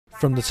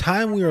From the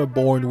time we are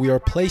born, we are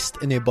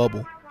placed in a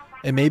bubble.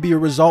 It may be a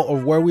result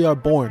of where we are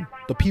born,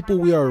 the people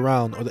we are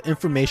around, or the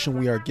information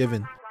we are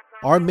given.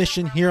 Our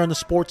mission here on the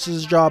Sports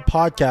is a Job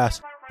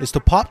podcast is to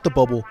pop the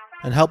bubble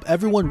and help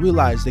everyone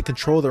realize they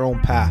control their own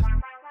path.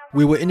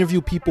 We will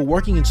interview people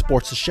working in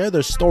sports to share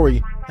their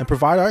story and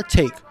provide our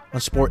take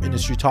on sport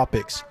industry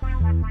topics.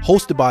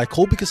 Hosted by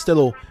Colby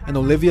Castillo and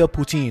Olivia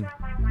Poutine.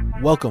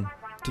 Welcome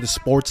to the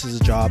Sports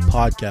is a Job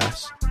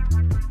podcast.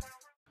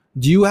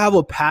 Do you have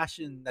a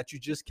passion that you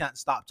just can't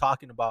stop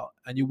talking about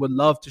and you would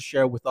love to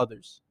share with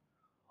others?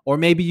 Or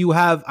maybe you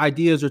have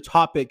ideas or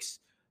topics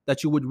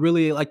that you would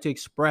really like to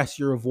express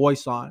your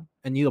voice on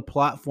and need a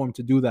platform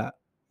to do that.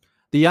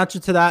 The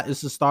answer to that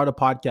is to start a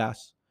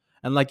podcast.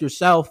 And like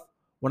yourself,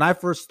 when I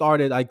first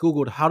started, I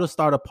Googled how to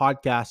start a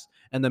podcast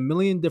and a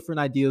million different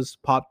ideas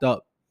popped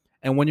up.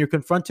 And when you're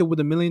confronted with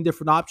a million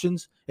different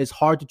options, it's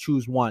hard to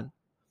choose one.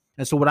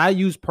 And so what I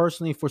use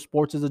personally for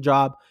Sports as a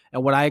Job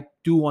and what I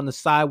do on the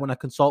side when I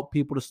consult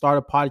people to start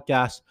a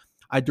podcast,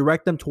 I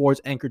direct them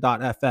towards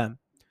Anchor.fm.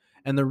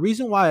 And the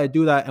reason why I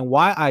do that and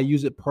why I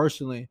use it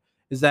personally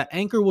is that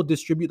Anchor will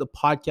distribute the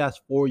podcast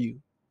for you.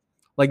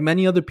 Like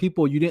many other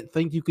people, you didn't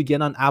think you could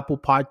get on Apple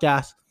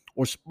Podcasts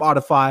or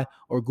Spotify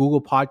or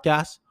Google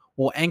Podcasts.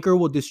 Well, Anchor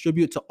will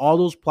distribute to all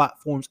those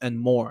platforms and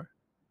more.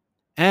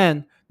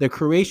 And the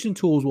creation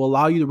tools will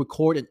allow you to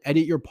record and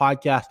edit your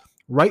podcast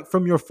right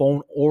from your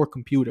phone or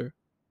computer.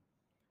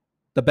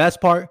 The best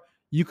part,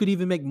 you could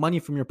even make money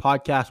from your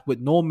podcast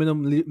with no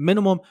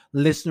minimum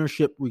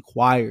listenership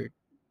required.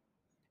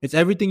 It's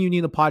everything you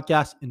need a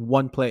podcast in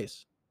one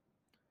place.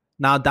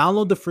 Now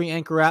download the free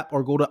Anchor app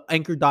or go to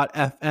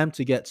anchor.fm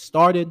to get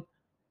started.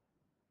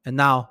 And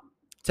now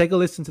take a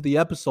listen to the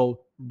episode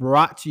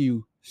brought to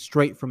you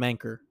straight from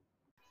Anchor.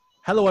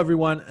 Hello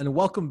everyone and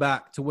welcome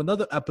back to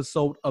another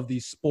episode of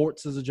the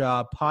Sports as a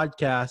Job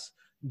podcast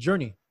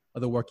journey of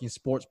the working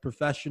sports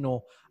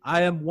professional.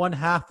 I am one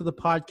half of the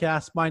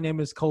podcast. My name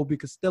is Colby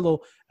Castillo,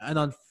 and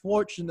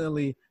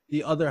unfortunately,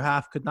 the other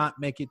half could not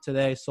make it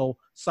today. So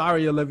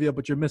sorry, Olivia,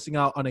 but you're missing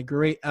out on a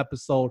great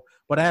episode.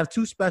 But I have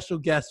two special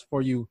guests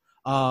for you,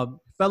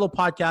 fellow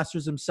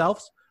podcasters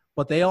themselves,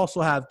 but they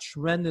also have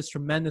tremendous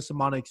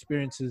amount of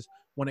experiences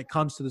when it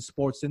comes to the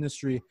sports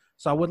industry.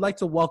 So I would like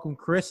to welcome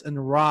Chris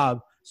and Rob.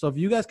 So if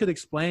you guys could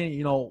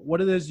explain,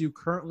 what it is you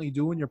currently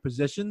do in your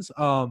positions.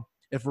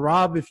 If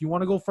you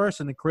want to go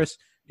first, and then Chris,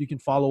 you can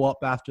follow up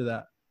after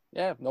that.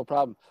 Yeah, no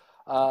problem.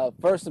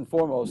 First and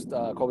foremost,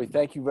 Colby,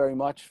 thank you very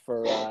much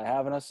for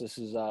having us. This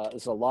is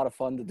a lot of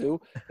fun to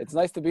do. It's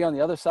nice to be on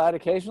the other side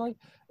occasionally,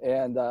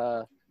 and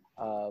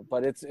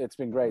but it's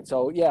been great.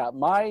 So yeah,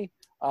 my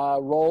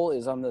role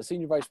is I'm the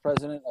senior vice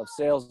president of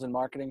sales and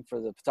marketing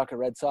for the Pawtucket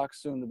Red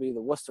Sox, soon to be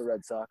the Worcester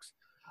Red Sox,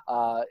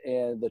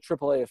 and the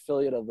AAA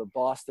affiliate of the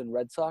Boston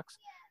Red Sox.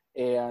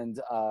 And,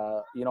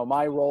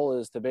 my role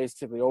is to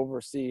basically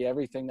oversee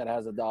everything that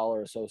has a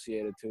dollar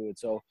associated to it.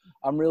 So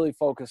I'm really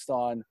focused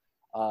on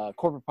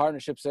corporate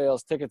partnership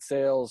sales, ticket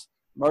sales,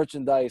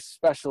 merchandise,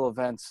 special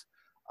events,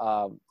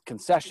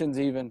 concessions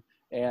even,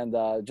 and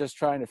just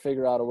trying to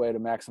figure out a way to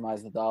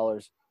maximize the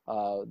dollars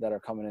that are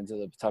coming into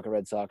the Pawtucket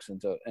Red Sox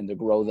and to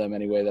grow them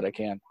any way that I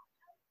can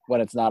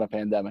when it's not a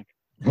pandemic.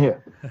 Yeah.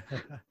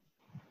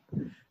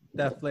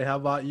 Definitely. How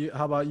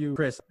about you,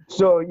 Chris?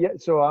 So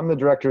I'm the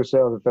director of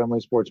sales at Fenway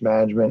Sports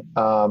Management.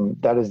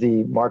 That is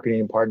the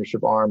marketing and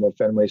partnership arm of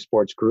Fenway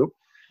Sports Group.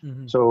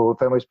 Mm-hmm. So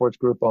Fenway Sports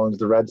Group owns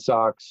the Red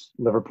Sox,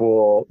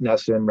 Liverpool,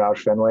 Nesson, Roush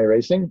Fenway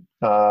Racing.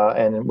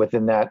 And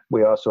within that,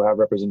 we also have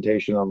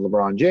representation on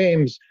LeBron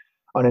James,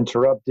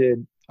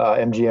 Uninterrupted,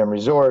 MGM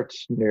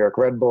Resorts, New York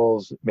Red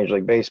Bulls, Major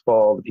League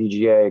Baseball, the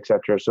PGA, et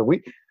cetera. So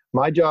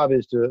my job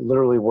is to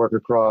literally work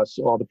across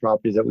all the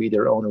properties that we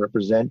either own or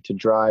represent to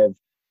drive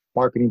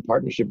marketing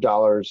partnership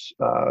dollars,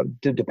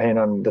 depending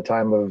on the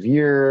time of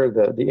year,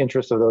 the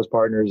interest of those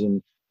partners,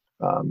 and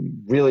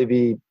really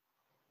be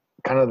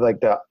kind of like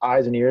the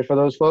eyes and ears for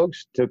those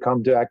folks to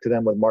come back to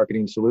them with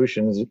marketing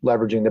solutions,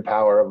 leveraging the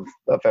power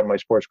of Fenway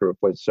Sports Group.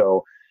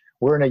 So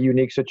we're in a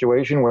unique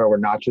situation where we're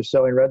not just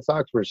selling Red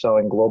Sox, we're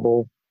selling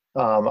global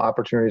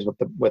opportunities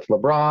with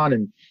LeBron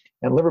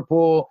and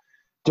Liverpool.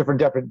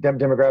 Different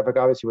demographic,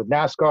 obviously, with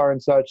NASCAR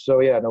and such. So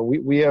yeah, no,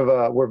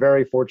 we're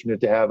very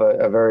fortunate to have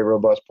a very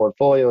robust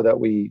portfolio that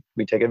we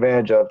take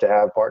advantage of to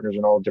have partners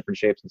in all different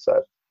shapes and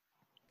sizes.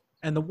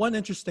 And the one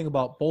interesting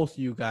about both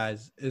you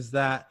guys is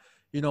that,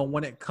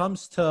 when it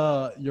comes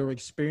to your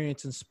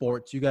experience in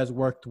sports, you guys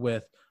worked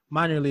with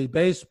minor league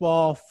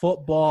baseball,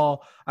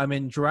 football,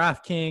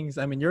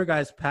 DraftKings. Your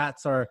guys'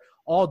 paths are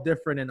all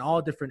different in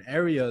all different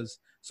areas.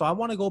 So I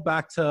want to go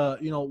back to,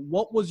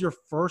 what was your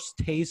first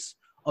taste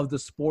of the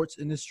sports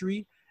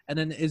industry? And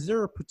then is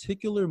there a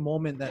particular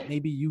moment that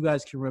maybe you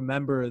guys can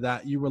remember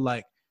that you were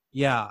like,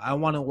 yeah, I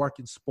want to work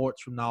in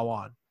sports from now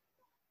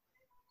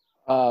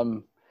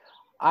on?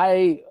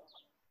 I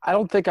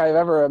don't think I've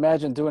ever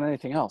imagined doing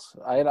anything else.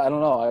 I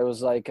don't know. I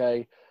was like,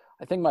 I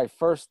think my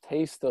first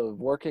taste of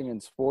working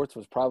in sports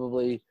was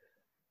probably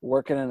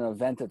working in an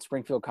event at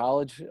Springfield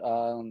College. That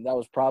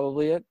was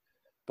probably it.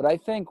 But I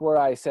think where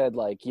I said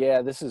like,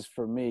 yeah, this is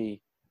for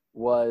me,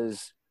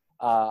 was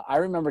I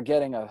remember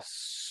getting a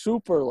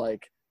super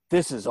like,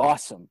 this is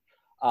awesome.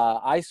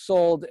 I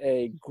sold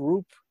a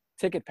group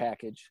ticket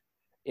package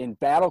in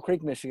Battle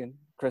Creek, Michigan.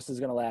 Chris is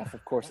going to laugh,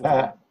 of course.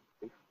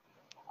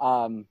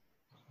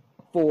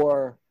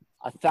 For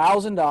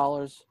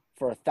 $1,000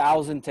 for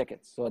 1,000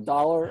 tickets. So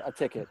 $1 a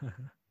ticket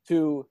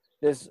to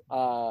this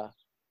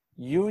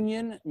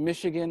Union,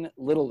 Michigan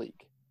Little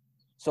League.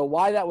 So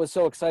why that was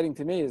so exciting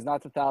to me is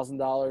not the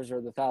 $1,000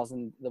 or the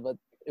 1,000, but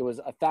it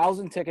was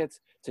 1,000 tickets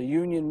to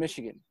Union,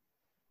 Michigan.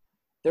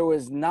 There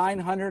was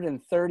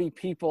 930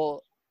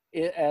 people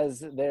as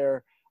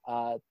their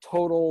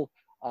total.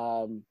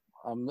 I'm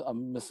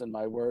missing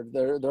my word.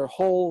 Their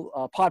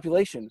whole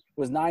population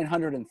was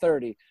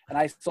 930, and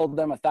I sold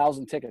them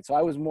 1,000 tickets. So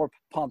I was more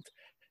pumped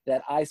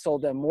that I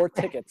sold them more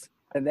tickets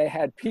than they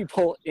had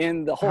people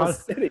in the whole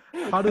city.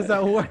 How does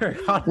that work?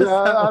 How does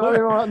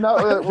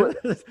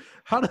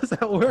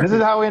that work? This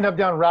is how we end up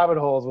down rabbit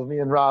holes with me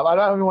and Rob. I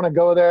don't even want to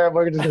go there.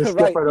 We're just going to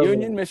skip right over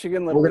Union,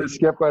 Michigan. We're going to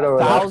skip right over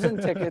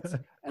 1,000 tickets,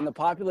 and the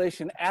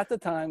population at the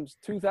times,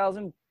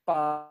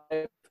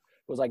 2005,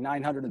 was like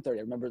 930.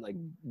 I remember it like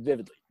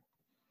vividly.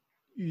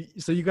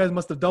 So you guys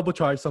must have double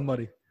charged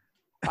somebody.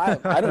 I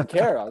don't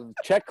care.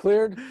 Check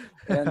cleared,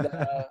 and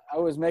I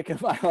was making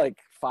my like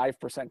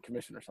 5%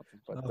 commission or something.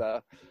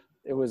 But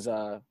it was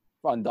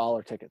on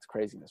dollar tickets,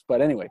 craziness.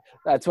 But anyway,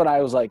 that's when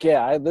I was like,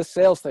 yeah, this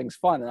sales thing's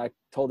fun. And I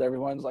told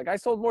everyone, I was like, I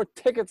sold more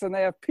tickets than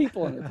they have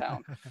people in the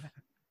town.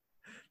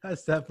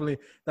 That's definitely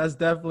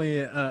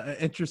an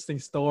interesting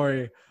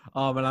story.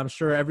 And I'm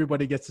sure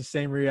everybody gets the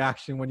same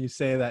reaction when you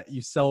say that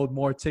you sold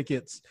more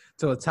tickets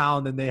to a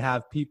town than they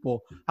have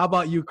people. How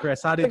about you,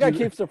 Chris? How did I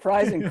keep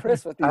surprising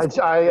Chris with these.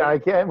 I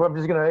can't.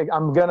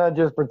 I'm gonna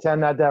just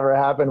pretend that never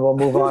happened. We'll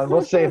move on.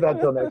 We'll save that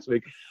till next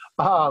week.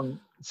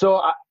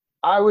 So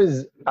I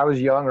was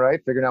young, right?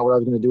 Figuring out what I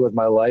was going to do with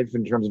my life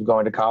in terms of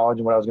going to college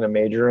and what I was going to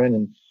major in.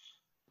 And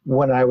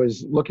when I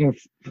was looking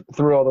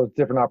through all those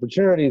different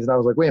opportunities, and I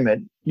was like, wait a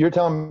minute, you're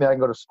telling me I can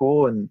go to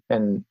school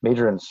and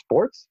major in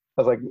sports?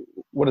 I was like,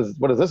 what is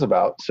this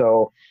about?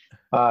 So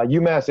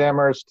UMass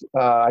Amherst,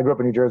 I grew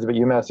up in New Jersey, but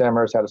UMass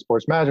Amherst had a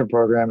sports management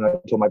program, and I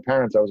told my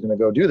parents I was going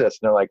to go do this.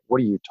 And they're like,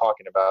 what are you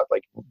talking about?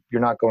 Like,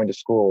 you're not going to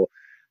school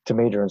to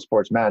major in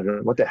sports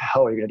management. What the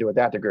hell are you going to do with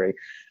that degree?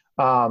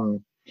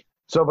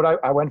 But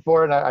I went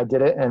for it, and I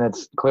did it, and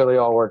it's clearly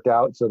all worked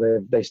out. So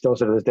they still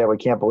say to this day, we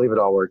can't believe it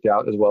all worked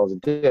out as well as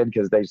it did,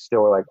 because they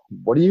still were like,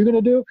 what are you going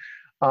to do?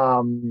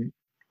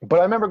 But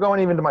I remember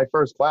going even to my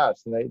first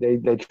class, and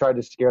they tried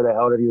to scare the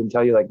hell out of you and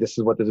tell you, like, this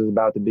is what this is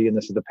about to be, and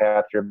this is the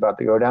path you're about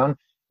to go down.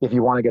 If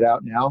you want to get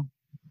out now,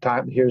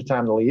 here's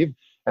time to leave.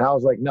 And I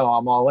was like, no,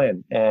 I'm all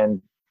in. And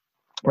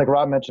like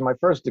Rob mentioned, my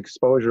first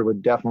exposure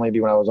would definitely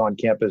be when I was on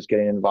campus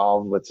getting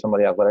involved with some of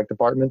the athletic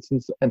departments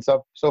and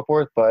so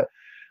forth. But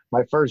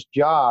my first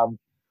job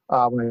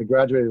when I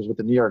graduated was with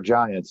the New York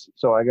Giants.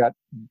 So I got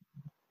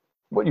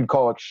what you'd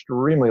call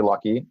extremely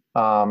lucky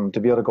to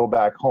be able to go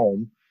back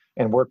home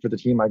and work for the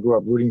team I grew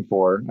up rooting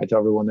for. I tell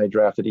everyone they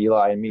drafted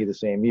Eli and me the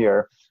same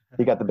year.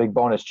 He got the big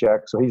bonus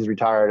check, so he's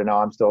retired, and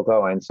now I'm still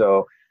going.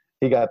 So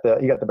he got the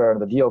better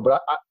end of the deal.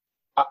 But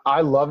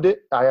I loved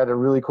it. I had a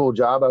really cool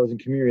job. I was in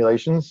community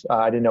relations.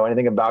 I didn't know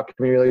anything about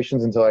community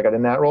relations until I got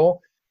in that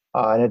role.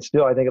 And it's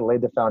still, I think it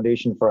laid the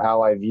foundation for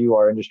how I view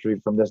our industry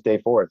from this day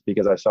forth,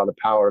 because I saw the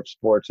power of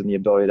sports and the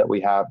ability that we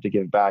have to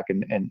give back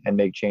and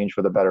make change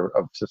for the better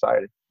of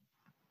society.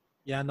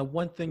 Yeah, and the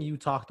one thing you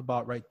talked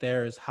about right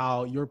there is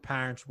how your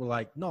parents were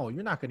like, no,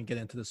 you're not going to get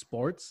into the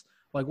sports.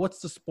 Like, what's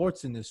the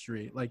sports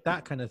industry? Like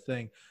that kind of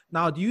thing.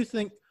 Now, do you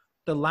think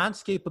the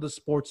landscape of the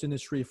sports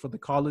industry for the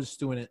college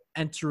student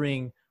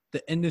entering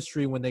the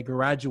industry when they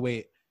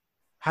graduate,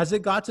 has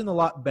it gotten a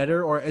lot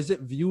better, or is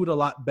it viewed a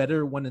lot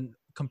better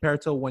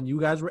compared to when you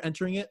guys were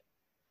entering it?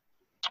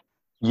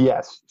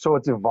 Yes. So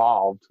it's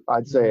evolved.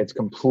 I'd say it's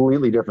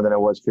completely different than it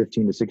was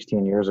 15 to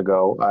 16 years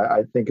ago.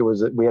 I think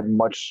we had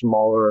much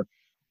smaller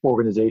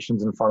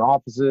organizations and front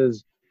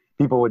offices.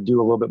 People would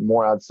do a little bit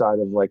more outside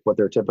of like what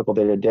their typical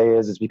day-to-day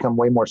is. It's become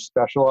way more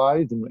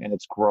specialized and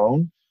it's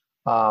grown.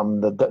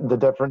 The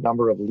different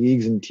number of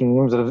leagues and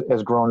teams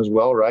has grown as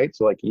well, right?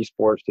 So like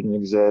esports didn't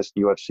exist.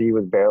 UFC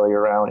was barely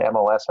around.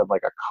 MLS had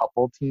like a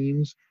couple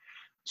teams.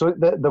 So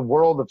the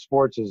world of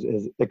sports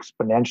is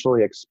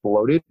exponentially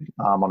exploded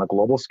on a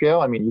global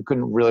scale. I mean, you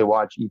couldn't really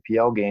watch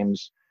EPL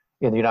games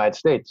in the United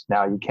States.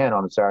 Now you can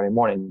on a Saturday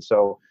morning.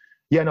 So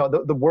yeah, no,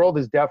 the world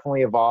has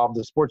definitely evolved.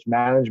 The sports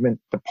management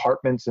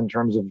departments in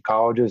terms of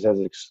colleges has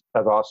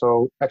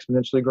also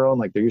exponentially grown.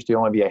 Like there used to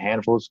only be a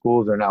handful of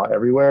schools. They're now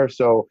everywhere.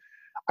 So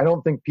I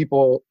don't think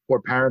people or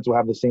parents will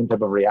have the same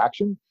type of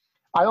reaction.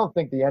 I don't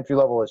think the entry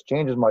level has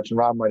changed as much. And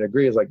Rob might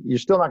agree, is like, you're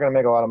still not going to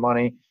make a lot of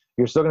money.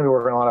 You're still going to be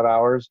working a lot of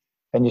hours.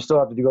 And you still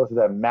have to go through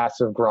that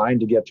massive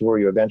grind to get to where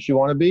you eventually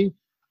want to be.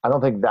 I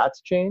don't think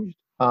that's changed.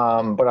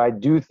 But I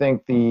do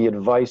think the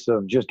advice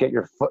of just get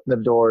your foot in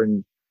the door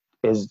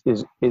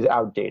is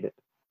outdated.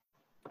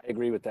 I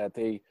agree with that.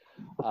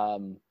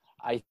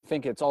 I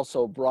think it's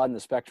also broadened the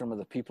spectrum of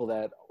the people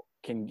that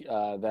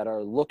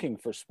are looking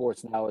for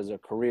sports now as a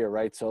career,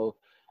 right? So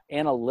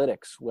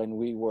analytics when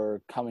we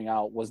were coming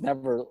out was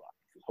never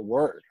a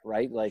word,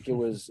 right? Like it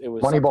was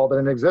Moneyball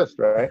didn't exist,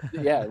 right?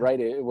 Yeah, right.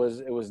 It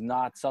was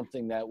not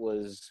something that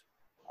was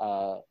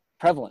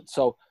prevalent.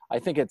 So I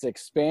think it's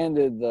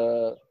expanded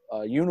the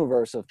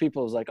universe of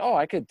people. Is like, oh,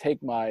 I could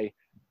take my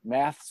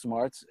math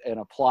smarts and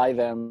apply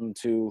them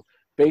to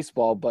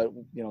baseball, but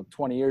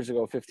 20 years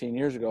ago, 15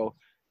 years ago,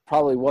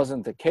 probably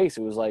wasn't the case.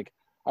 It was like,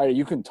 all right,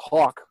 you can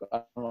talk,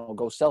 I don't know,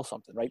 go sell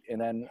something, right?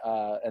 And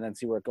then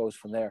see where it goes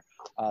from there.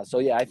 So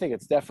yeah, I think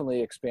it's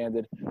definitely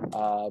expanded,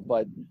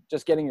 but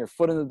just getting your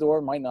foot in the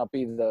door might not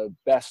be the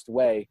best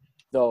way,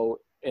 though.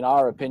 In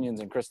our opinions,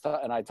 and Chris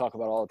and I talk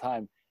about all the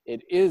time,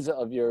 it is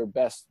of your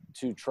best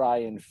to try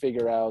and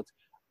figure out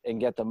and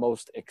get the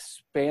most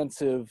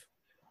expansive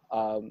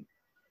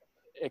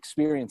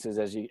experiences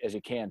as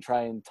you can.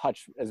 Try and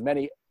touch as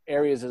many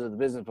areas of the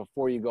business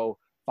before you go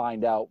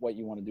find out what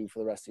you want to do for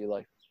the rest of your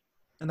life.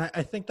 And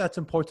I think that's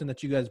important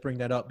that you guys bring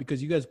that up,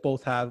 because you guys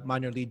both have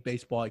minor league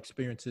baseball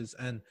experiences.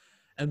 And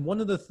one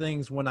of the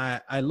things when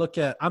I look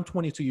at, I'm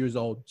 22 years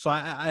old, so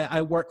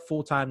I work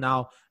full-time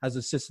now as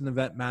assistant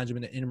event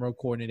management and intramural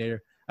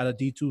coordinator at a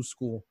D2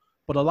 school.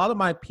 But a lot of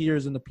my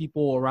peers and the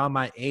people around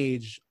my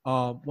age,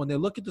 when they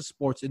look at the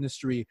sports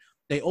industry,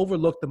 they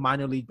overlook the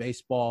minor league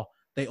baseball.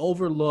 They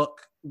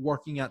overlook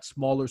working at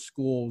smaller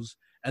schools.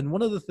 And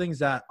one of the things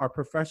that our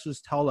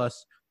professors tell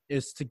us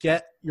is to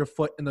get your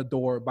foot in the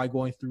door by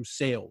going through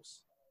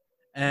sales.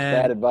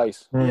 And bad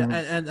advice. Yeah,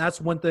 and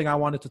that's one thing I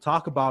wanted to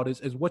talk about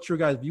is what's your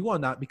guys' view on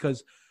that?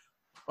 Because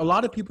a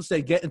lot of people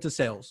say get into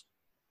sales.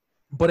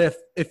 But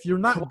if you're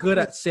not good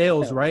at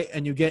sales, right,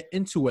 and you get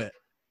into it,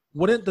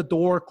 wouldn't the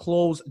door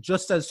close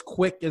just as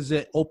quick as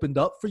it opened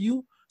up for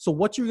you? So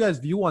what's your guys'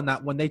 view on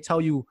that when they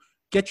tell you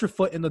get your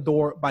foot in the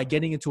door by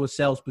getting into a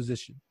sales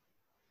position?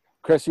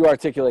 Chris, you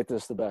articulate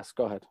this the best.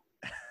 Go ahead.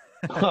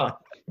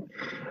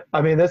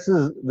 I mean, this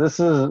is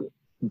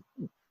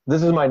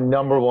my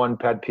number one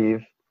pet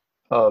peeve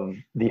of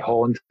the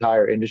whole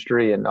entire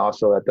industry, and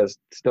also at this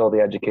still the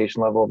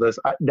education level of this.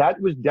 That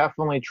was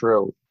definitely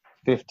true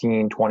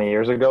 15, 20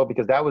 years ago,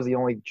 because that was the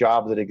only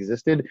job that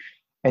existed,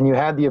 and you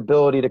had the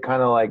ability to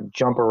kind of like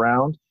jump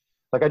around.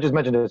 Like I just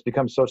mentioned, it's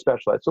become so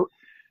specialized. So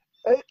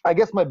I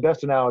guess my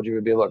best analogy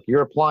would be, look,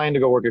 you're applying to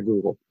go work at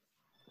Google,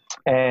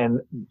 and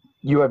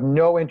you have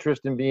no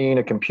interest in being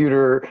a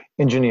computer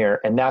engineer,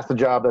 and that's the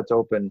job that's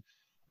open.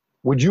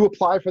 Would you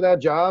apply for that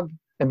job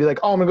and be like,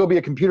 oh, I'm gonna go be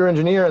a computer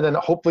engineer, and then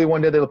hopefully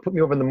one day they'll put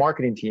me over in the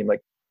marketing team?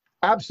 Like,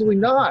 absolutely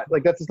not.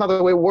 Like, that's just not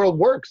the way the world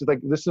works. It's like,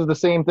 this is the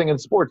same thing in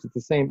sports. It's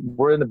the same.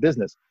 We're in the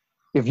business.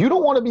 If you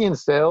don't want to be in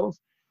sales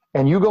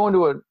and you go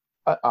into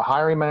a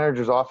hiring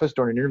manager's office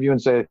during an interview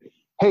and say,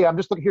 hey, I'm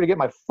just looking here to get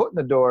my foot in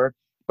the door,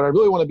 but I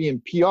really want to be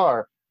in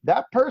PR,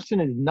 that person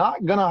is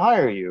not going to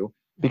hire you,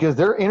 because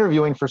they're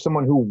interviewing for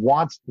someone who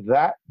wants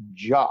that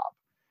job.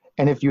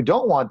 And if you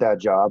don't want that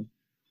job,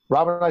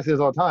 Robin and I say this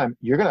all the time,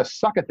 you're going to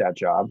suck at that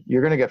job,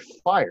 you're going to get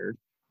fired,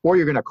 or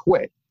you're going to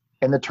quit.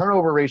 And the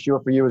turnover ratio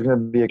for you is going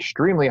to be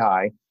extremely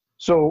high.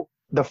 So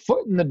the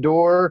foot in the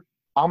door,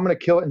 I'm going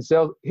to kill it in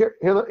sales.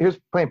 Here's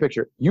plain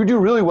picture. You do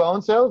really well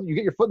in sales, you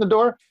get your foot in the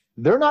door,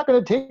 they're not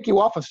going to take you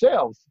off of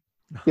sales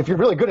if you're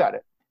really good at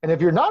it. And if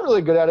you're not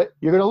really good at it,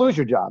 you're going to lose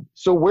your job.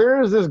 So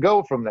where does this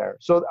go from there?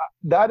 So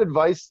that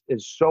advice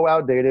is so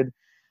outdated,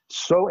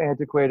 so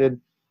antiquated.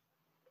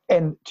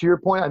 And to your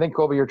point, I think,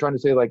 Colby, you're trying to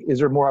say, like, is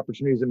there more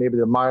opportunities at maybe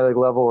the minor league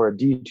level or a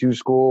D2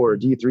 school or a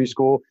D3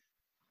 school?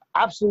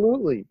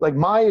 Absolutely. Like,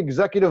 my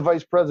executive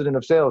vice president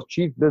of sales,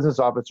 chief business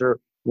officer,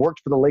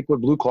 worked for the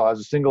Lakewood Blue Claws,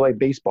 a single-A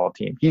baseball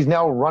team. He's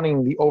now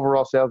running the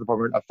overall sales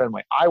department of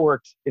Fenway. I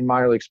worked in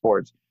minor league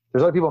sports.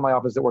 There's other people in my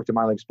office that worked in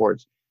minor league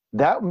sports.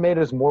 That made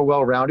us more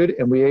well-rounded,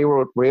 and we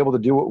were able to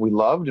do what we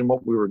loved and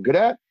what we were good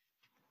at.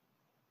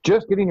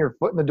 Just getting your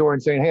foot in the door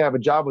and saying, hey, I have a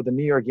job with the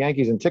New York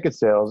Yankees in ticket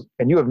sales,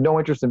 and you have no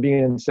interest in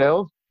being in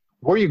sales,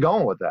 where are you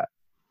going with that?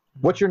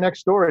 What's your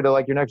next story to,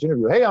 like, your next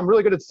interview? Hey, I'm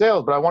really good at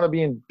sales, but I want to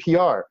be in PR.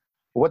 Well,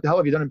 what the hell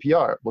have you done in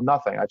PR? Well,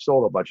 nothing. I've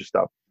sold a bunch of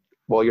stuff.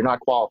 Well, you're not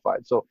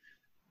qualified. So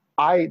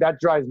that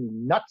drives me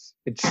nuts.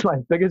 It's my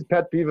biggest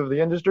pet peeve of the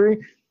industry.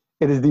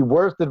 It is the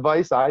worst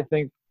advice, I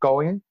think,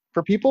 going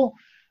for people.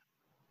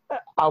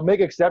 I'll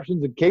make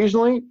exceptions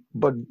occasionally,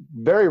 but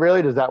very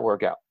rarely does that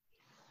work out.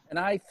 And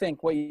I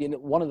think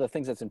one of the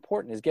things that's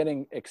important is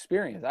getting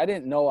experience. I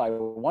didn't know I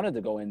wanted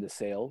to go into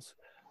sales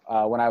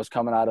when I was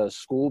coming out of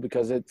school,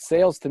 because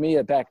sales to me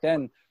back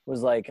then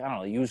was like, I don't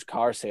know, used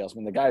car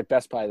salesman, the guy at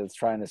Best Buy that's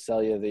trying to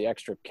sell you the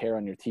extra care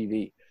on your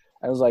TV.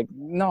 I was like,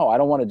 no, I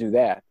don't want to do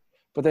that.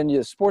 But then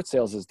your sports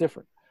sales is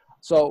different.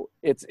 So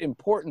it's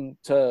important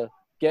to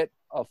get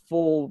a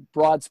full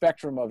broad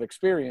spectrum of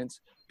experience,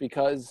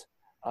 because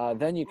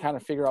then you kind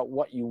of figure out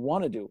what you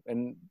want to do.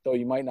 And though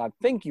you might not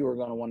think you are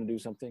going to want to do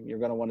something, you're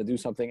going to want to do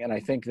something. And I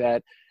think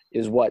that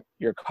is what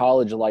your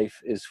college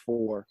life is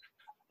for,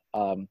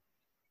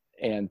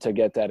 and to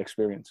get that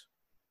experience.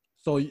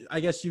 So I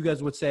guess you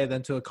guys would say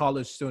then to a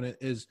college student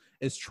is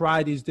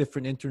try these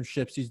different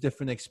internships, these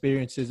different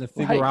experiences, and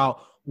figure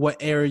out what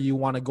area you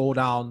want to go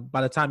down. By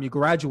the time you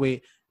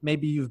graduate,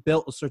 maybe you've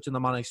built a certain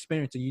amount of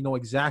experience and you know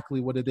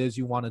exactly what it is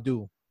you want to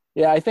do.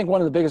 Yeah, I think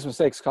one of the biggest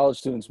mistakes college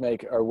students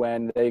make are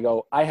when they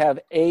go, I have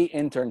a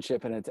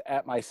internship and it's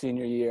at my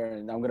senior year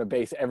and I'm going to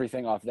base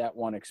everything off that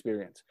one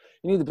experience.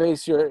 You need to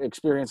base your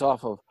experience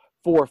off of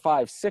 4,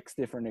 5, 6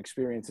 different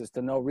experiences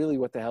to know really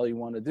what the hell you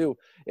want to do.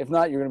 If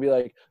not, you're going to be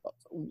like,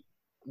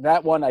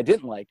 that one I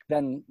didn't like,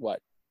 then what?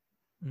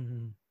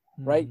 Mm-hmm.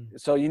 Right?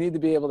 So you need to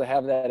be able to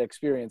have that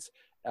experience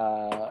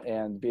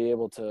and be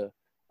able to,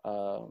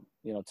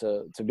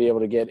 to be able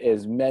to get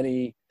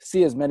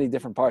see as many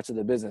different parts of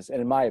the business.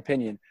 And in my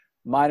opinion,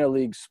 minor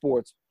league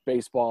sports,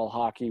 baseball,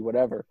 hockey,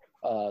 whatever,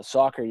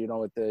 soccer,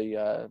 with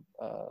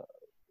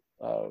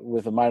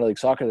the minor league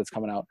soccer that's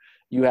coming out,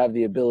 you have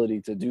the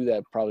ability to do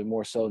that probably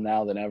more so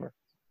now than ever.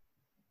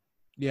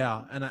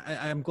 Yeah. And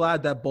I'm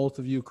glad that both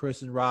of you,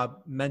 Chris and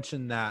Rob,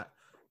 mentioned that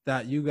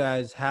you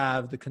guys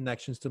have the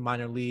connections to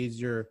minor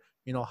leagues. Your,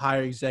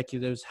 higher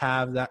executives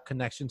have that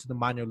connection to the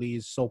minor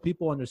leagues. So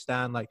people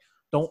understand, like,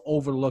 don't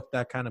overlook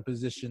that kind of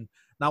position.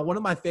 Now, one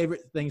of my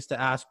favorite things to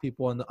ask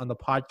people on the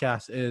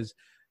podcast is,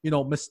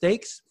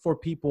 mistakes for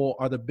people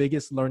are the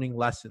biggest learning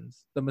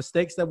lessons. The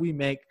mistakes that we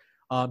make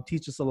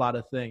teach us a lot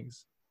of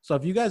things. So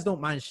if you guys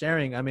don't mind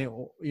sharing, I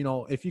mean,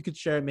 if you could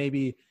share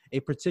maybe a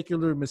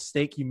particular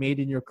mistake you made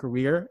in your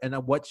career and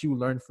what you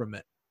learned from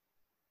it.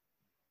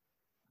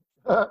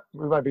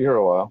 We might be here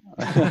a while.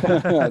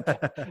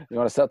 You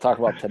want to talk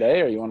about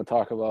today, or you want to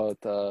talk about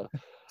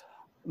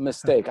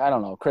mistake? I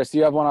don't know. Chris, do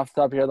you have one off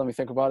the top of your head? Let me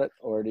think about it.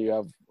 Or do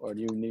you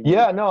need?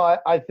 Yeah, no,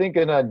 I think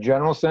in a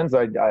general sense,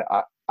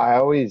 I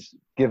always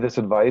give this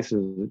advice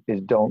is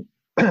don't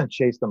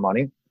chase the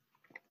money.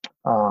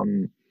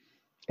 And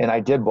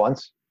I did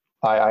once.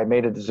 I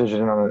made a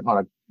decision on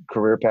a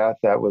career path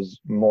that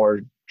was more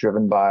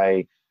driven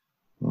by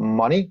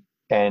money,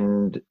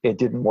 and it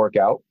didn't work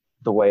out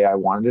the way I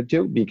wanted it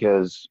to,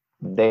 because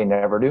they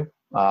never do.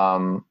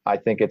 I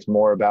think it's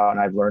more about, and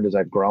I've learned as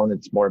I've grown,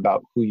 it's more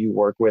about who you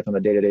work with on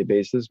a day-to-day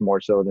basis, more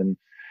so than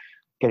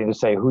getting to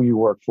say who you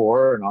work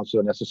for. And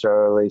also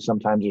necessarily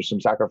sometimes there's some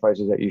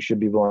sacrifices that you should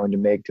be willing to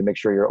make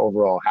sure your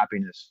overall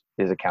happiness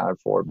is accounted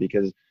for.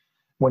 Because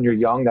when you're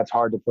young, that's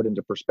hard to put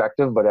into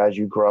perspective, but as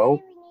you grow,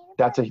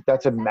 that's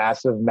a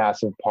massive,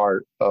 massive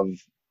part of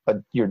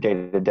your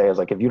day-to-day. Is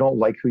like, if you don't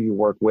like who you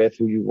work with,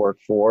 who you work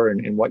for,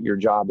 and what your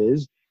job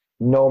is,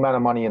 no amount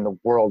of money in the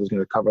world is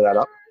going to cover that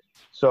up.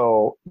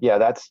 So yeah,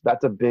 that's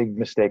a big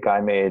mistake I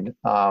made.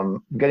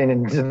 Getting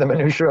into the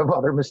minutia of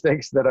other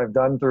mistakes that I've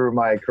done through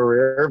my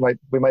career, like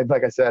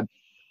I said,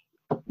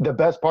 the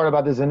best part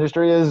about this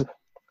industry is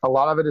a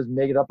lot of it is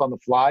made up on the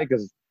fly,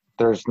 because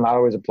there's not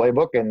always a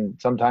playbook, and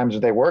sometimes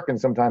they work and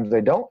sometimes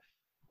they don't.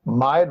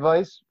 My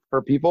advice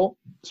for people,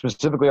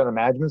 specifically on the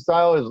management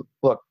style, is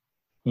look,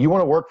 you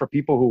want to work for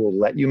people who will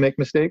let you make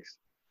mistakes,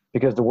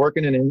 because to work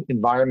in an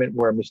environment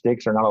where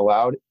mistakes are not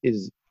allowed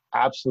is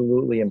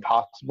absolutely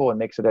impossible and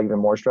makes it even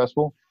more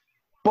stressful.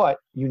 But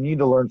you need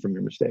to learn from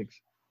your mistakes.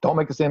 Don't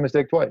make the same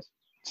mistake twice.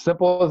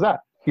 Simple as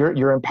that.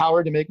 You're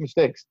empowered to make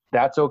mistakes.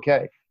 That's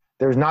okay.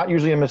 There's not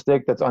usually a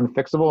mistake that's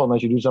unfixable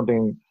unless you do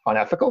something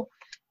unethical.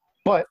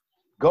 But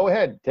go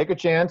ahead, take a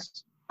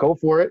chance, go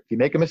for it. If you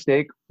make a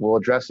mistake, we'll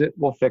address it,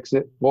 we'll fix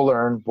it, we'll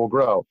learn, we'll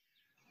grow.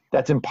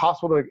 That's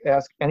impossible to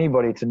ask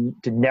anybody to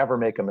never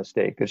make a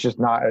mistake. It's just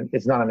not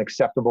an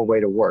acceptable way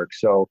to work.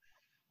 So,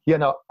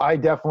 I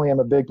definitely am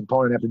a big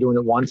proponent, after doing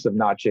it once, of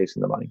not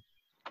chasing the money.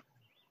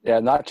 Yeah,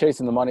 not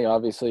chasing the money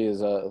obviously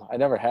is I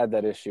never had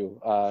that issue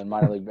in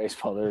minor league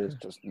baseball. There's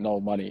just no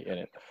money in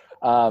it.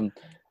 I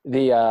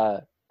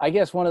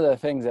guess one of the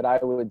things that I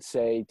would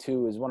say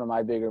too is one of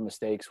my bigger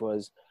mistakes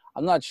was,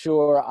 I'm not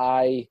sure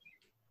I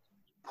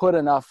put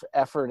enough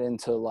effort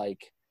into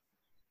like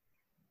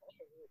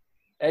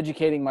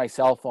educating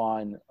myself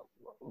on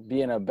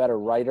being a better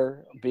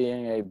writer,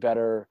 being a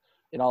better,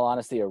 in all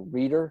honesty, a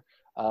reader.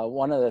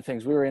 One of the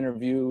things, we were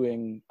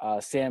interviewing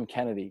Sam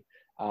Kennedy,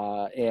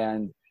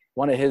 and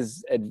one of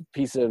his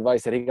piece of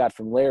advice that he got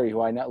from Larry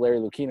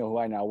Lucchino, who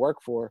I now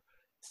work for,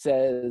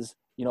 says,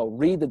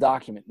 read the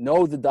document,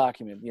 know the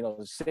document.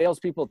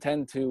 Salespeople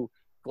tend to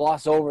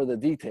gloss over the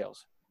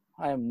details.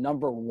 I am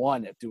number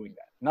one at doing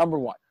that, number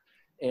one.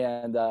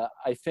 And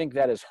I think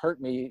that has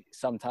hurt me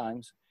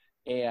sometimes.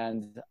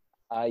 And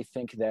I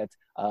think that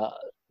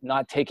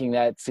not taking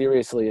that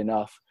seriously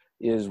enough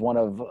is one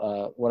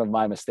of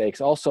my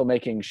mistakes. Also,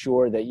 making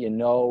sure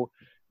that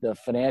the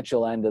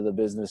financial end of the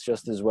business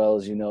just as well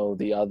as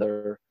the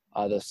other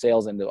the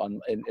sales end,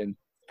 and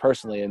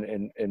personally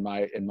in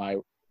my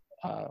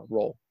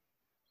role.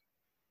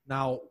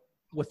 Now,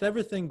 with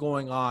everything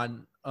going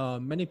on,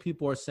 many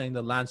people are saying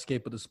the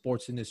landscape of the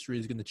sports industry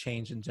is going to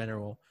change in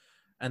general.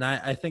 And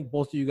I think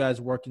both of you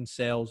guys work in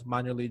sales,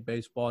 minor league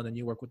baseball, and then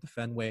you work with the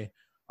Fenway.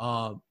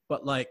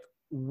 But like,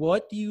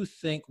 what do you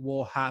think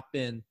will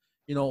happen?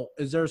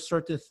 Is there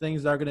certain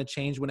things that are going to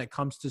change when it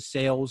comes to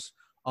sales?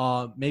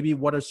 Maybe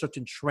what are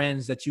certain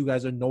trends that you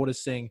guys are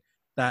noticing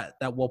that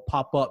will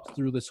pop up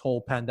through this whole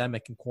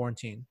pandemic and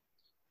quarantine?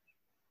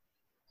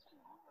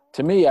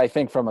 To me, I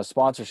think from a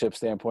sponsorship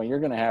standpoint, you're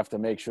going to have to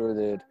make sure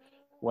that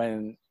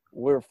when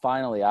we're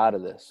finally out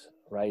of this,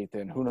 right?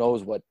 And who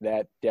knows what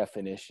that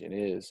definition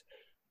is.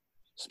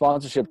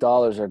 Sponsorship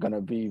dollars are going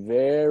to be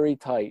very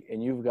tight,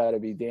 and you've got to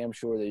be damn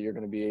sure that you're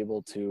going to be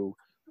able to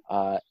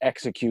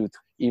execute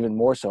even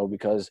more so,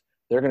 because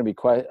they're going to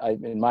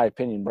be, in my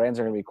opinion, brands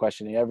are going to be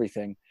questioning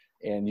everything,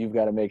 and you've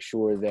got to make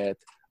sure that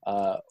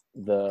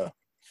the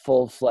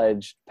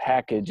full-fledged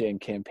package and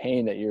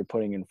campaign that you're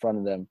putting in front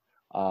of them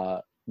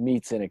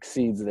meets and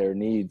exceeds their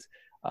needs.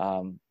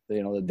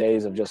 The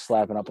days of just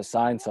slapping up a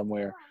sign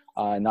somewhere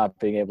and not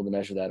being able to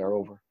measure that are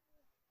over.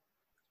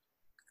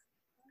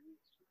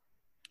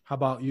 How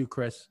about you,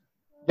 Chris?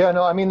 Yeah,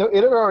 no, I mean, it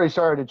had already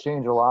started to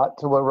change a lot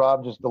to what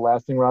the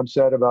last thing Rob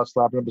said about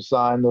slapping up a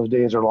sign. Those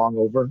days are long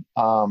over.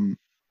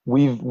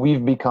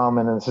 We've become,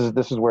 and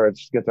this is where it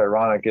gets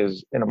ironic,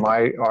 is in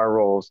our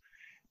roles,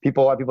 a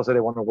lot of people say they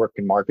want to work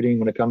in marketing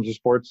when it comes to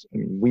sports. I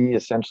mean, we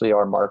essentially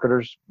are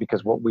marketers,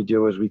 because what we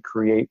do is we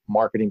create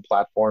marketing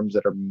platforms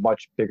that are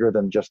much bigger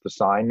than just the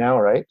sign now,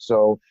 right?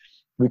 So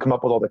we come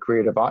up with all the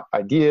creative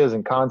ideas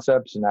and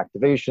concepts and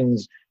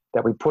activations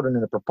that we put in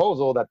a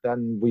proposal that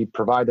then we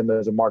provide them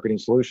as a marketing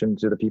solution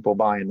to the people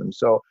buying them.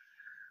 So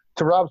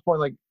to Rob's point,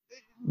 like,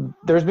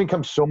 there's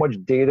become so much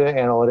data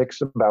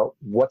analytics about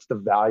what's the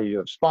value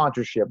of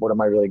sponsorship. What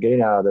am I really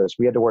getting out of this?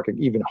 We had to work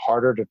even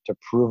harder to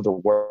prove the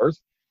worth.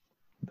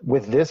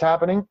 With this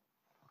happening,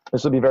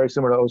 this will be very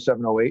similar to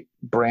 07, 08.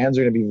 Brands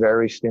are going to be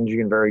very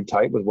stingy and very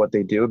tight with what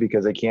they do,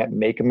 because they can't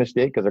make a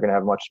mistake, because they're going to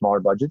have much smaller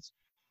budgets.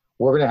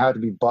 We're going to have to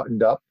be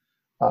buttoned up.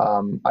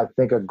 I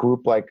think a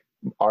group like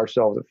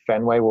ourselves at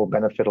Fenway will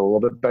benefit a little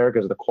bit better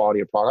because of the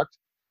quality of product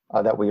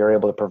that we are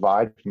able to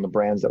provide from the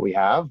brands that we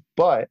have.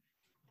 But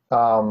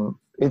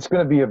it's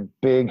going to be a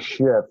big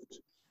shift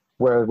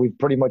where we've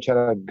pretty much had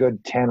a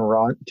good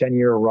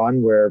 10-year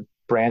run where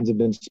brands have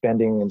been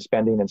spending,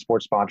 and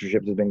sports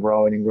sponsorships have been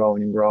growing and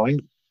growing and growing.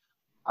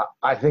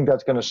 I think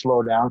that's going to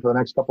slow down for the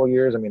next couple of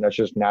years. I mean, that's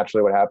just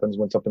naturally what happens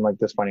when something like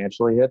this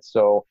financially hits.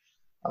 So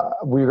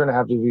we're going to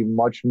have to be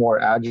much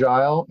more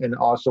agile, and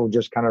also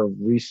just kind of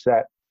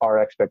reset our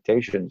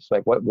expectations.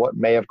 Like what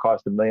may have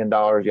cost $1 million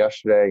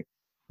yesterday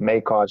may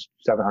cost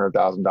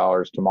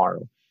 $700,000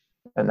 tomorrow.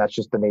 And that's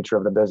just the nature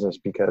of the business,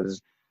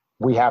 because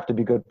we have to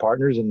be good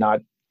partners, and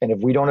if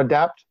we don't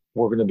adapt,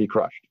 we're going to be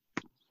crushed.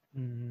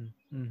 Mm-hmm.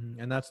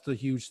 Mm-hmm. And that's the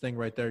huge thing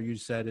right there. You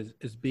said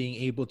is being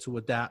able to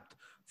adapt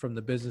from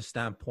the business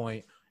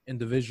standpoint,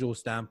 individual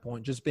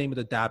standpoint, just being able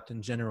to adapt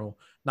in general.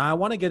 Now I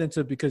want to get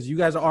into, because you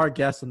guys are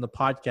guests on the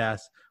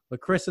podcast,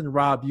 but Chris and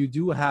Rob, you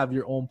do have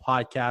your own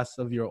podcast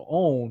of your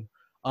own.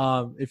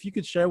 If you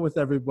could share with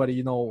everybody,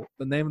 the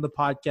name of the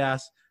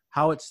podcast,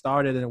 how it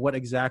started, and what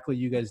exactly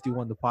you guys do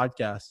on the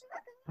podcast.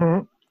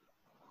 Mm-hmm.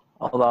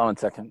 Hold on one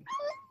second.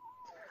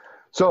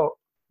 So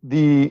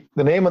the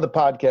name of the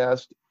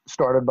podcast,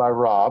 started by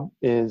Rob,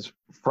 is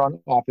Front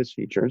Office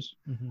Features.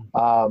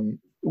 Mm-hmm.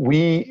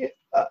 We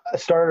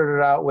started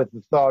it out with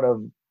the thought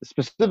of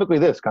specifically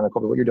this kind of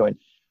what you're doing.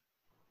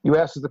 You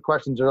asked us the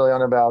questions early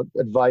on about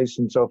advice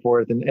and so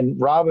forth. And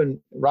Rob and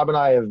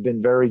I have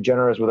been very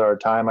generous with our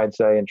time, I'd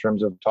say, in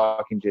terms of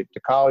talking to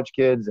college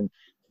kids and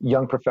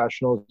young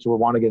professionals who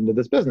want to get into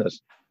this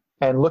business.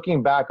 And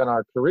looking back on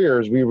our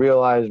careers, we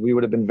realized we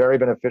would have been very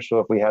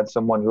beneficial if we had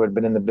someone who had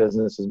been in the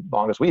business as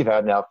long as we've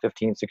had now,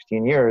 15,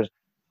 16 years,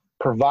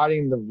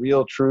 providing the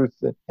real truth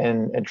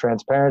and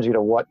transparency to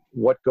what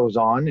goes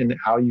on and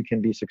how you can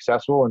be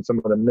successful, and some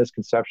of the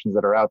misconceptions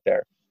that are out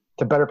there,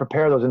 to better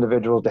prepare those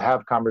individuals to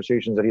have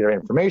conversations at either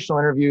informational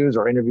interviews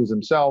or interviews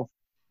themselves,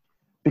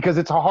 because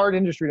it's a hard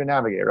industry to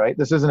navigate, right?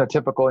 This isn't a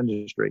typical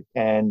industry.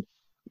 And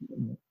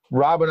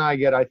Rob and I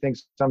get, I think,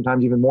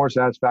 sometimes even more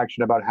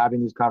satisfaction about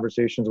having these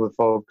conversations with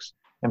folks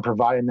and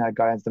providing that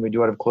guidance than we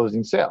do out of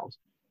closing sales.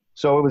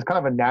 So it was kind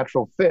of a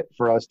natural fit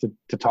for us to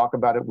talk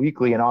about it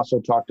weekly, and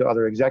also talk to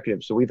other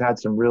executives. So we've had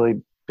some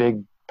really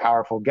big,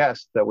 powerful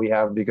guests that we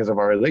have, because of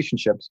our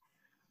relationships,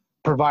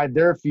 provide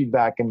their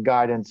feedback and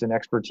guidance and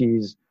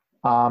expertise.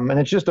 And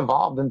it's just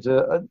evolved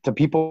into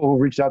people who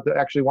reach out to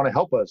actually want to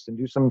help us and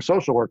do some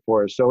social work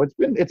for us. So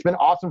it's been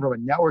awesome from a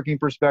networking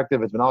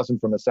perspective. It's been awesome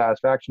from a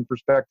satisfaction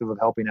perspective of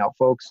helping out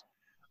folks.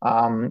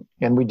 And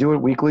we do it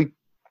weekly.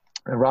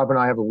 And Rob and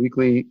I have a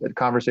weekly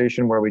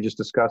conversation where we just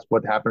discuss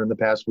what happened in the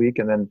past week,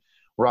 and then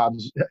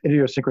Rob's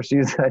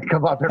idiosyncrasies that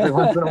come up every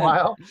once in a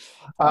while,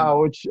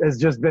 which has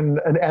just been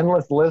an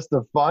endless list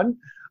of fun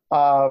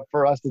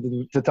for us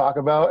to talk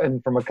about,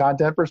 and from a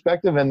content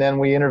perspective. And then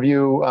we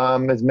interview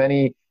as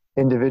many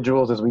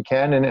individuals as we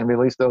can, and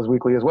release those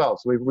weekly as well.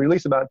 So we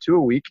release about 2 a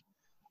week.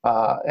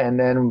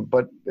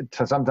 But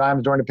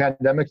sometimes during the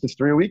pandemic, it's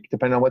 3 a week,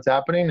 depending on what's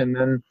happening. And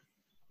then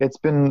it's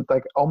been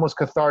like almost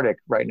cathartic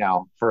right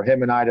now for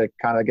him and I to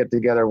kind of get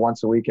together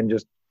once a week, and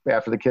just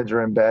after the kids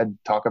are in bed,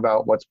 talk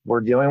about what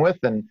we're dealing with,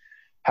 and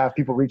have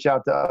people reach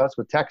out to us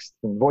with texts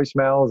and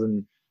voicemails.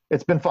 And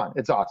it's been fun.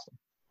 It's awesome.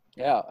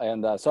 Yeah.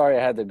 And sorry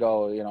I had to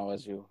go,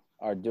 as you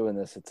are doing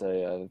this. It's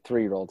a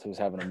 3-year-old who's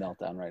having a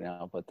meltdown right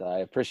now, but I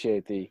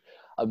appreciate the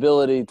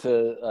ability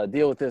to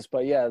deal with this.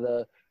 But yeah,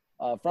 the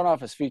Front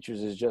Office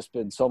Features has just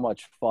been so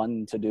much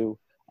fun to do.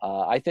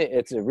 I think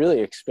it's really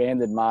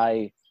expanded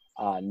my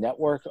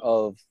network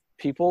of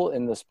people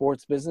in the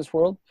sports business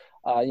world.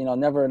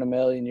 Never in a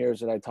million years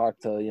did I talk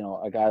to,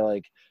 a guy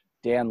like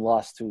Dan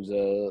Lust, who's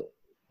a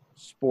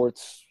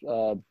sports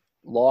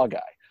law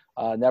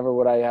guy. Never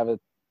would I have a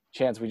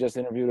chance. We just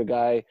interviewed a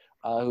guy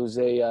who's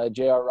a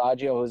J.R.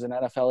 Raggio, who's an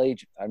NFL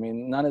agent. I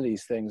mean, none of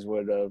these things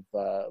would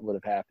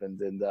have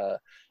happened. And,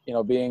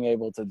 being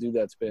able to do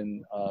that's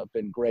been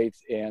great.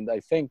 And I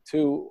think,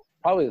 too,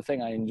 probably the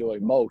thing I enjoy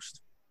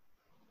most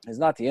is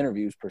not the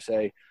interviews per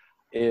se,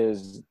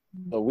 is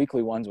the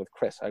weekly ones with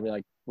Chris. I mean,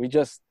 like, we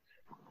just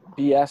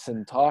BS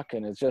and talk,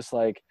 and it's just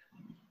like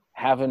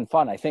having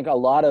fun. I think a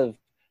lot of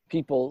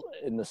people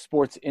in the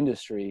sports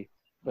industry,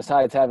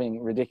 besides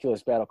having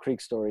ridiculous Battle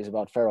Creek stories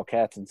about feral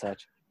cats and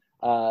such,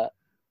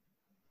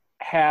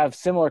 have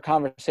similar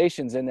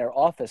conversations in their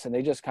office, and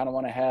they just kind of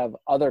want to have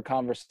other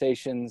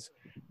conversations,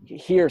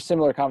 hear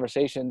similar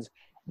conversations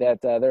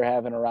that they're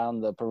having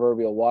around the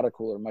proverbial water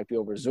cooler. It might be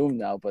over Zoom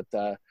now, but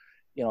I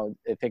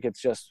think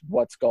it's just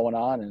what's going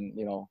on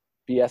and,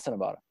 BSing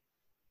about it.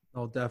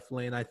 Oh,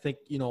 definitely. And I think,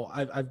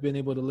 I've been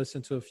able to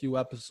listen to a few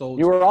episodes.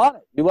 You were on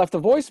it. You left a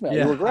voicemail.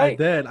 Yeah, you were great. I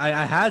did.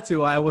 I had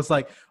to. I was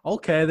like,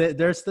 okay,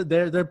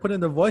 they're putting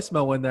the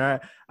voicemail in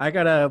there. I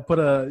gotta put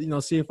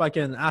see if I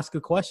can ask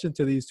a question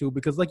to these two,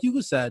 because like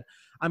you said,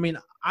 I mean,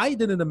 I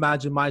didn't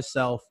imagine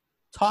myself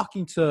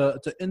talking to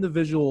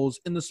individuals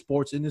in the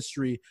sports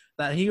industry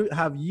that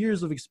have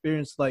years of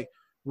experience like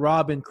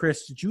Rob and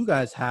Chris that you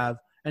guys have,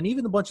 and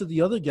even a bunch of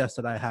the other guests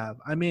that I have.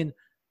 I mean,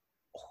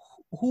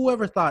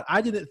 whoever thought?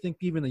 I didn't think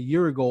even a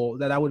year ago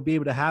that I would be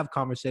able to have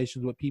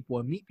conversations with people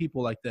and meet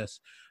people like this.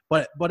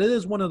 But it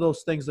is one of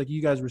those things, like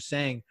you guys were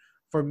saying.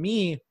 For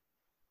me,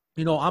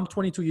 I'm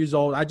 22 years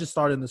old. I just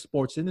started in the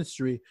sports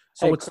industry,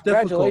 so it's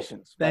difficult.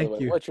 Congratulations!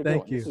 Thank you.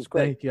 Thank you. This is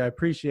great. Thank you. I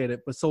appreciate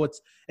it. But so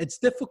it's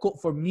difficult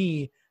for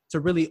me to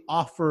really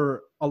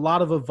offer a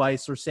lot of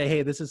advice or say,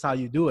 hey, this is how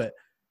you do it.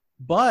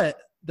 But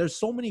there's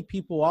so many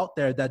people out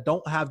there that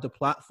don't have the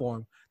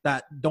platform,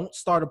 that don't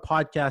start a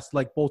podcast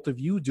like both of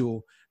you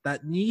do,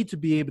 that need to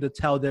be able to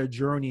tell their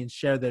journey and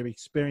share their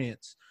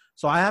experience.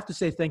 So I have to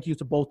say thank you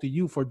to both of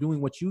you for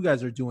doing what you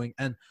guys are doing.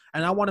 And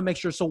I want to make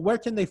sure, so where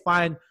can they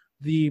find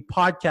the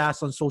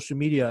podcast on social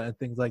media and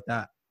things like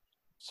that?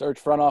 Search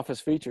Front Office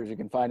Features. You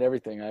can find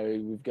everything.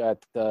 We've got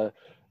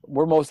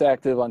we're most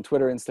active on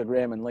Twitter,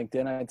 Instagram, and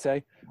LinkedIn, I'd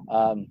say.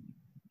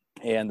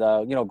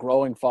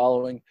 Growing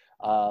following.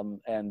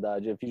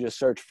 If you just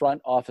search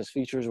Front Office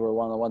Features, we're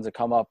one of the ones that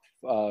come up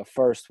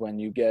first when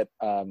you get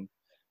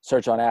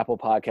search on Apple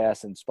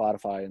Podcasts and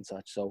Spotify and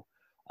such. So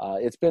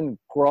it's been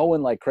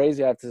growing like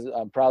crazy.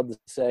 I'm proud to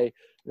say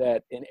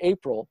that in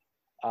April,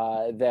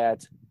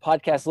 that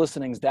podcast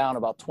listening's down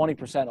about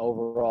 20%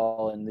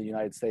 overall in the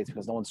United States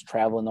because no one's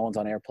traveling, no one's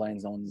on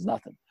airplanes, no one's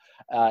nothing.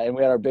 And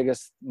we had our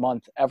biggest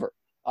month ever,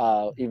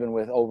 even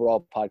with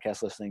overall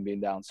podcast listening being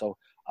down. So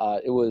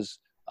it was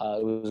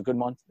a good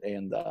month,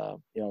 and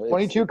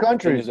 22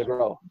 countries. To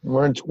grow.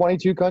 We're in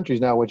 22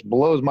 countries now, which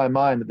blows my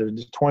mind that there's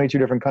just 22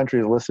 different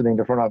countries listening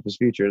to Front Office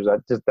Features.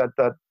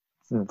 That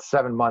in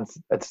 7 months,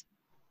 it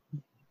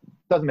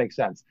doesn't make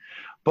sense.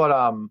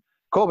 But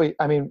Colby,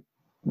 I mean,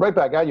 right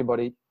back at you,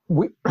 buddy.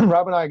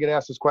 Rob and I get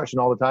asked this question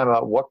all the time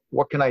about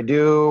what can I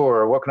do,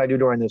 or what can I do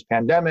during this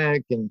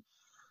pandemic, and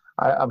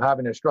I'm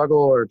having a struggle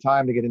or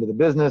time to get into the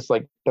business.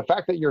 Like the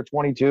fact that you're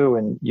 22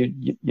 and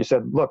you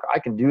said, look, I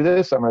can do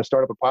this. I'm going to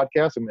start up a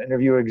podcast. I'm going to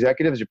interview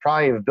executives. You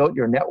probably have built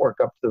your network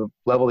up to the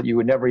level that you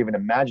would never even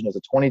imagine as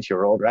a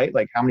 22-year-old, right?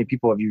 Like how many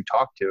people have you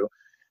talked to?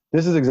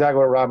 This is exactly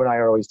what Rob and I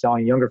are always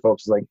telling younger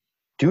folks is like,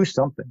 do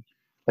something.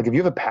 Like if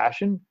you have a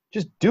passion,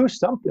 just do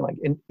something. Like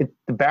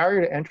the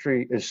barrier to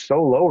entry is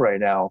so low right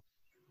now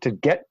to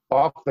get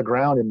off the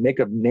ground and make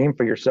a name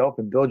for yourself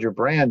and build your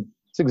brand.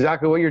 It's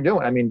exactly what you're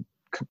doing. I mean,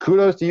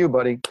 kudos to you,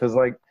 buddy, because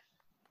like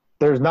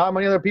there's not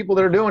many other people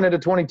that are doing it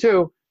at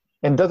 22,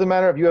 and it doesn't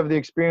matter if you have the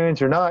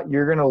experience or not.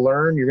 You're going to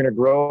learn, you're going to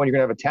grow, and you're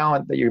going to have a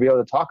talent that you'll be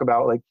able to talk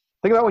about. Like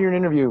think about when you're in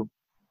an interview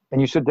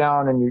and you sit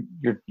down and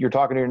you're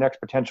talking to your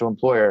next potential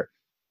employer.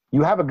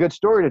 You have a good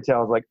story to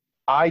tell. It's like,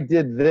 I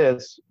did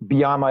this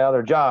beyond my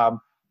other job.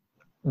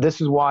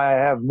 This is why I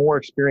have more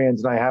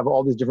experience and I have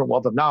all this different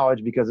wealth of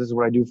knowledge because this is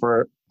what I do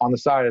for on the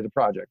side of the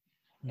project.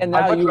 And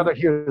now I'd much rather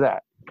hear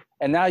that.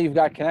 And now you've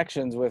got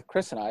connections with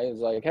Chris and I. It's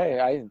like, hey,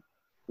 I'm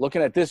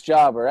looking at this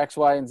job or X,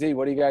 Y, and Z.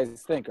 What do you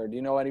guys think? Or do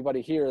you know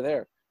anybody here or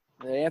there?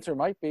 The answer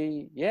might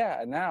be, yeah.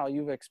 And now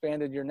you've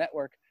expanded your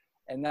network.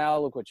 And now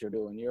look what you're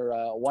doing. You're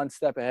one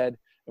step ahead.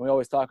 And we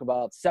always talk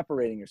about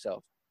separating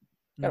yourself.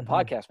 You got a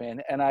podcast,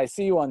 man. And I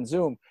see you on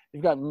Zoom.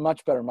 You've got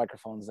much better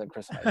microphones than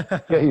Chris and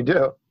I. Yeah, you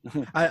do.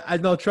 I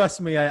know. Trust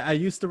me. I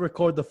used to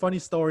record. The funny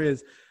story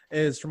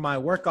is from my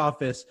work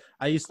office.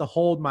 I used to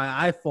hold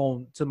my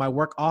iPhone to my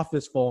work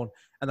office phone,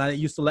 and I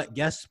used to let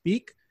guests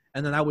speak,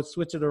 and then I would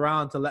switch it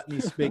around to let me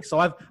speak. So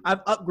I've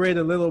upgraded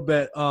a little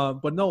bit.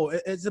 But no,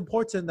 it's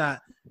important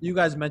that you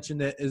guys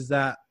mentioned it, is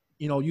that,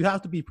 you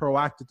have to be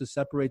proactive to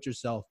separate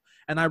yourself.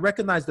 And I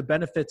recognize the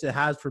benefits it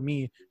has for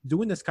me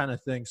doing this kind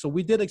of thing. So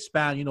we did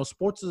expand,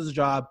 sports is a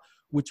job.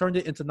 We turned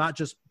it into not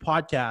just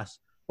podcasts,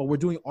 but we're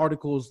doing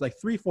articles, like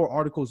 3-4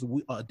 articles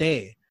a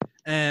day.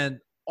 And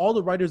all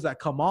the writers that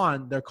come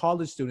on, they're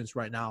college students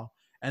right now,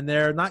 and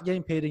they're not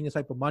getting paid any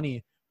type of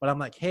money. But I'm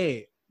like,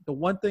 hey, the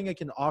one thing I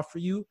can offer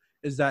you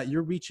is that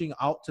you're reaching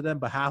out to them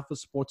behalf of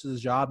Sports is a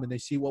Job, and they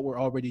see what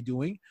we're already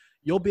doing.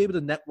 You'll be able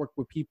to network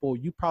with people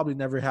you probably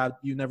never had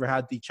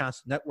the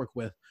chance to network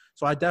with.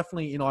 So I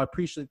definitely, I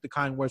appreciate the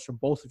kind words from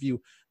both of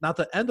you. Now,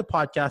 to end the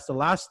podcast, the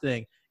last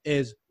thing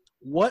is,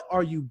 what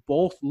are you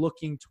both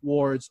looking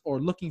towards or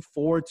looking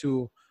forward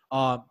to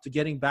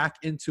getting back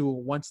into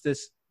once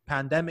this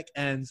pandemic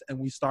ends and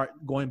we start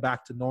going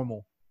back to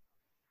normal?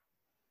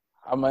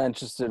 I'm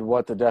interested in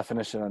what the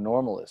definition of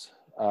normal is,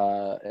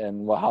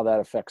 and how that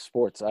affects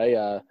sports. I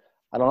don't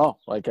know.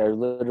 Like,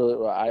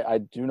 I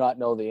do not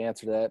know the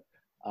answer to that.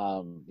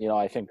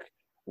 I think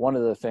one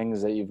of the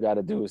things that you've got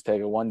to do is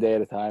take it one day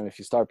at a time. If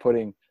you start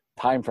putting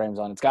time frames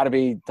on, it's got to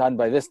be done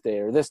by this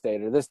day or this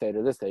date or this date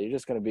or this day, you're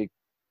just going to be,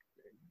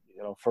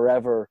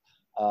 forever,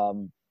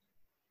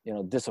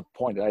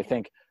 disappointed. I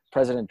think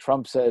President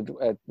Trump said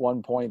at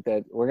one point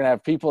that we're going to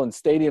have people in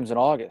stadiums in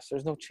August.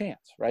 There's no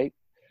chance, right?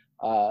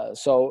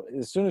 So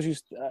as soon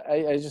as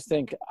I just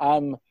think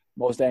I'm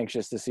most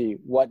anxious to see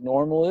what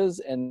normal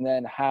is, and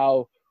then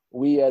how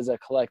we as a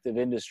collective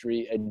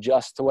industry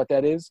adjust to what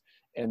that is,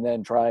 and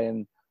then try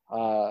and,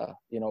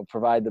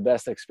 provide the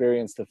best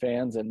experience to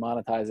fans and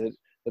monetize it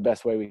the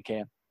best way we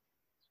can.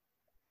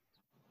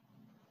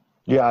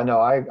 Yeah, no,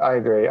 I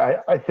agree.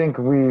 I think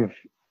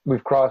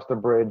we've crossed the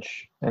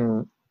bridge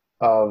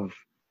of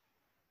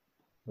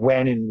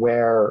when and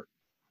where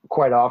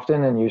quite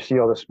often, and you see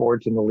all the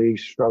sports and the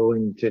leagues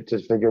struggling to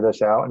figure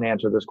this out and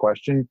answer this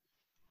question.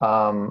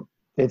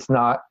 It's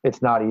not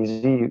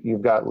easy.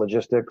 You've got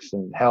logistics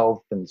and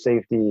health and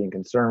safety and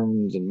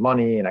concerns and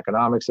money and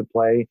economics at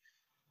play.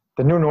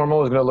 The new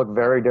normal is going to look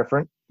very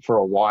different for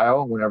a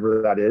while,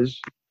 whenever that is.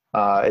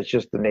 It's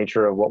just the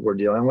nature of what we're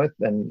dealing with.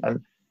 And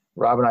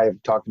Rob and I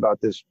have talked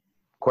about this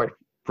quite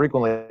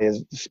frequently,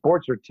 is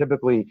sports are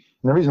typically,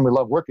 and the reason we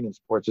love working in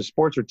sports is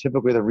sports are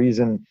typically the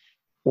reason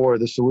or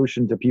the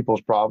solution to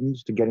people's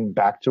problems to getting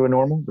back to a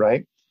normal,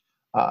 right?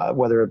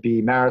 Whether it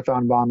be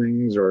marathon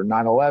bombings or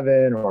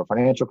 9/11 or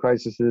financial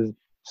crises,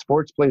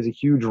 sports plays a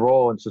huge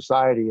role in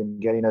society in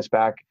getting us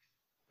back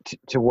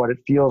to what it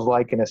feels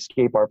like and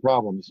escape our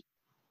problems.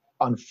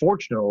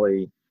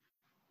 Unfortunately,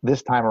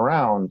 this time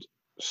around,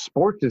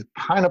 sports is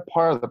kind of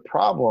part of the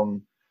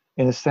problem,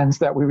 in a sense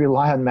that we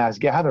rely on mass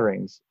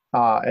gatherings.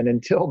 And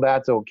until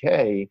that's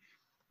okay,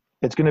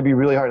 it's going to be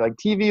really hard. Like,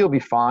 TV will be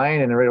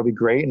fine and it'll be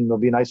great and it'll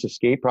be a nice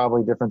escape,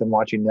 probably different than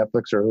watching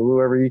Netflix or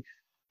Hulu every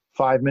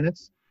 5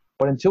 minutes.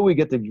 But until we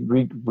get to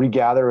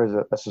regather as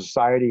a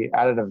society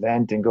at an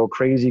event and go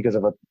crazy because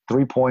of a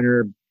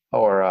 3-pointer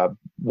or a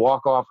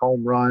walk-off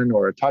home run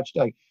or a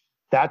touchdown,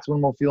 that's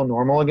when we'll feel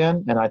normal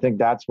again. And I think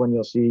that's when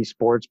you'll see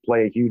sports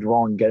play a huge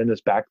role in getting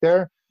us back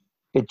there.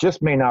 It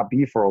just may not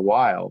be for a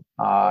while.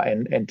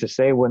 And to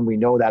say when we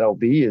know that'll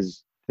be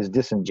is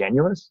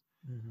disingenuous,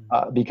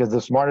 because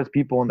the smartest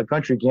people in the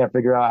country can't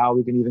figure out how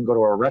we can even go to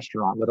a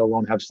restaurant, let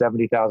alone have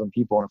 70,000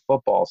 people in a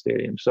football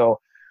stadium. So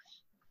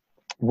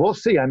we'll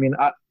see. I mean,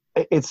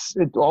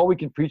 all we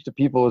can preach to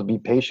people is be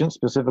patient,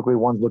 specifically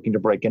ones looking to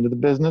break into the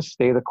business,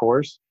 stay the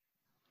course.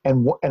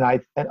 And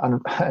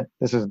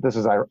this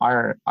is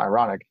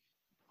ironic.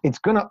 It's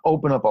going to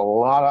open up a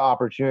lot of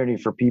opportunity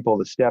for people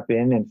to step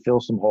in and fill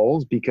some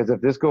holes, because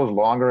if this goes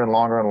longer and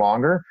longer and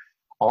longer,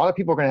 a lot of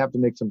people are going to have to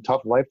make some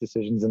tough life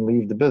decisions and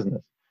leave the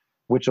business,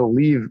 which will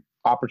leave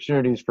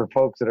opportunities for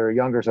folks that are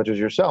younger, such as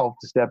yourself,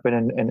 to step in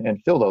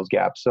and fill those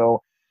gaps.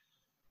 So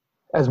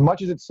as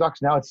much as it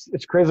sucks now,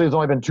 it's crazy. It's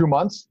only been 2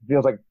 months. It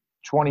feels like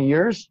 20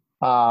 years.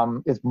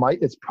 It's probably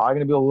going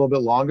to be a little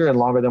bit longer and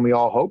longer than we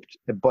all hoped.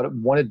 But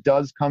when it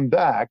does come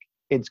back,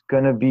 it's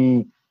going to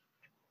be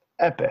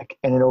epic,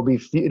 and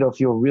it'll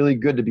feel really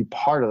good to be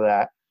part of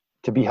that,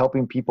 to be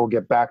helping people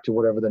get back to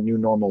whatever the new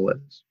normal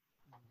is.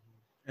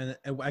 And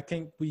I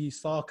think we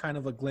saw kind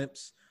of a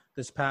glimpse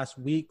this past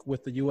week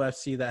with the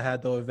UFC that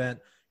had the event,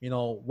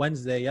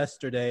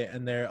 yesterday,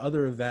 and their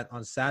other event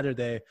on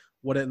Saturday,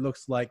 what it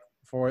looks like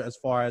for as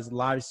far as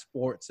live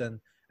sports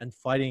and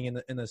fighting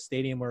in a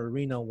stadium or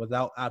arena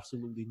without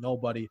absolutely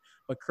nobody.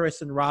 But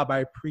Chris and Rob, I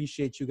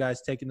appreciate you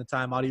guys taking the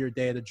time out of your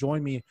day to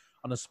join me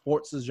on the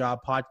Sports is Job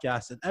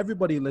podcast. And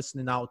everybody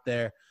listening out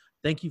there,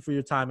 thank you for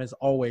your time as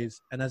always.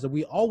 And as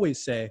we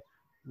always say,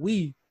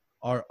 we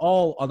are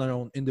all on our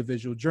own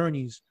individual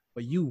journeys,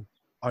 but you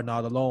are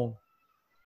not alone.